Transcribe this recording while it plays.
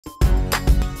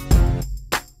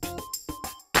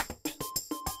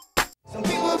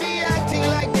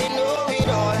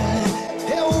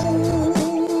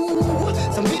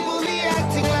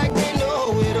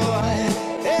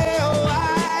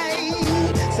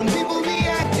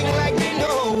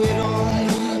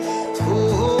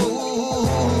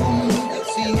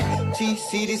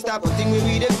type of thing we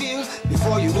read a feel.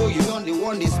 Before you know you done the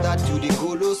one, they start to they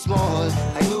go low small.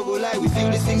 I know go lie, we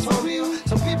feel these things for real.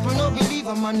 Some people don't believe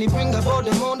a man, they bring about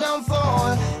them own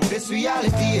downfall. Face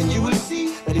reality and you will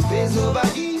see that it pays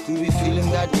nobody to be feeling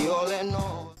that they all and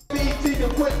all. BT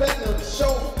can quit letting the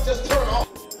show just turn off.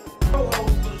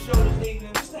 Co-host for the show this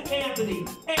evening, Mr. Anthony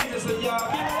Anderson,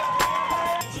 y'all.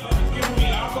 Giving me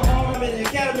alcohol and the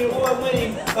Academy Award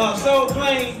winning soul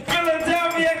playing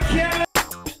Philadelphia Killer.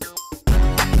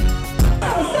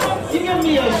 You give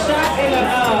me a shot and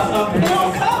a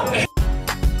pill cup.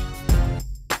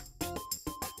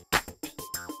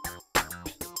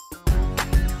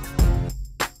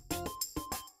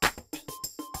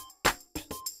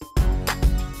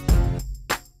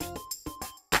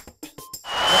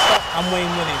 I'm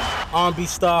Wayne Williams, R&B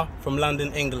star from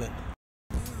London, England.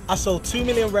 I sold 2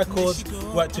 million records,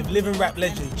 worked with living rap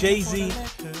legend Jay-Z,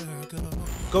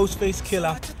 Ghostface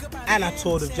Killer, and I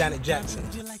toured with Janet Jackson.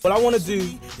 What I want to do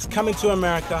is come into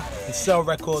America and sell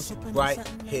records right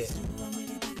here.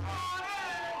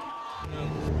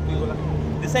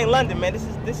 This ain't London, man.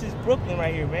 This is Brooklyn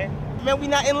right here, man. Man, we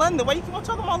not in London. Why you keep on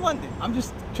talking about London? I'm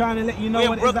just trying to let you know We're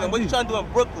what in Brooklyn. it is. What you trying to do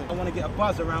in Brooklyn? I want to get a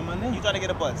buzz around my name. You trying to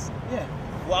get a buzz? Yeah.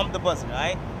 Well, I'm the buzzer, all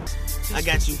right? I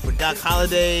got you for Doc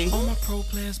Holliday. All my pro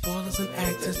players, ballers, and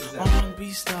actors,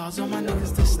 R&B stars, all my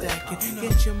niggas to stack it.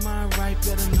 Get your mind right,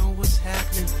 better know what's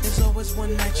happening. There's always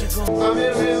one night you're gonna. I'm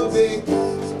in real big.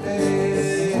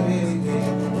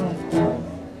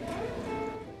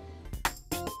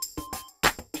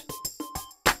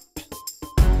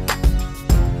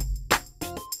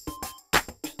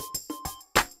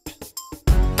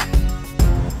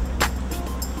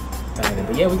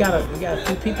 But yeah, we got a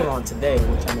few people on today,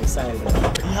 which I'm excited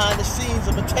about. Behind the scenes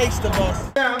of a taste of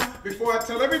us. Now, before I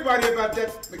tell everybody about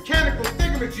that mechanical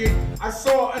thingamajig I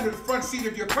saw under the front seat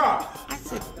of your car. I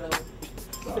said,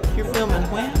 you're filming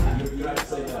when?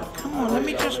 Come on, let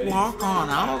me just walk on.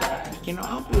 I'll be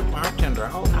a bartender.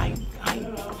 I'll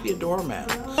be a doorman.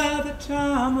 Father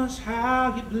Thomas,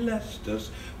 how you blessed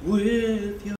us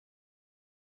with your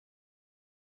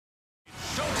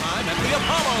Showtime at the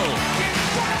Apollo.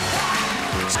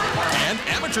 And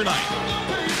Amateur Night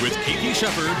with Kiki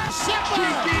Shepard.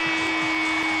 Kiki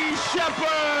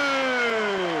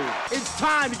Shepard! It's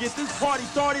time to get this party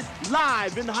started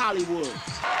live in Hollywood.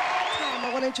 I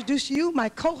want to introduce you, my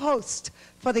co-host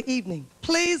for the evening.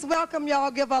 Please welcome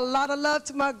y'all. Give a lot of love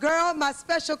to my girl, my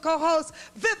special co-host,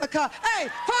 Vivica A.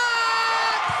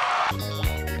 Fox!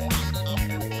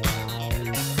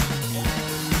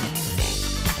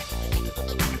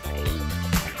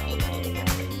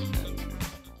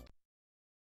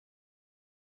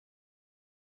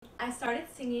 I started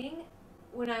singing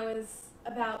when I was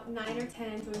about 9 or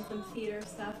 10, doing some theater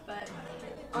stuff, but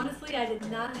honestly I did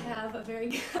not have a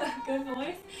very good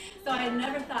voice, so I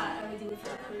never thought I would do it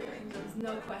for a career, and there was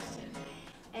no question.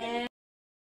 And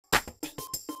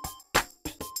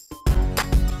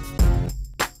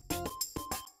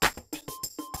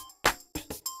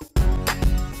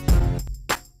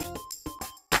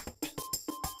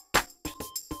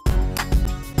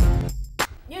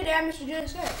Your dad, Mr. J.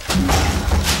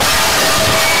 said.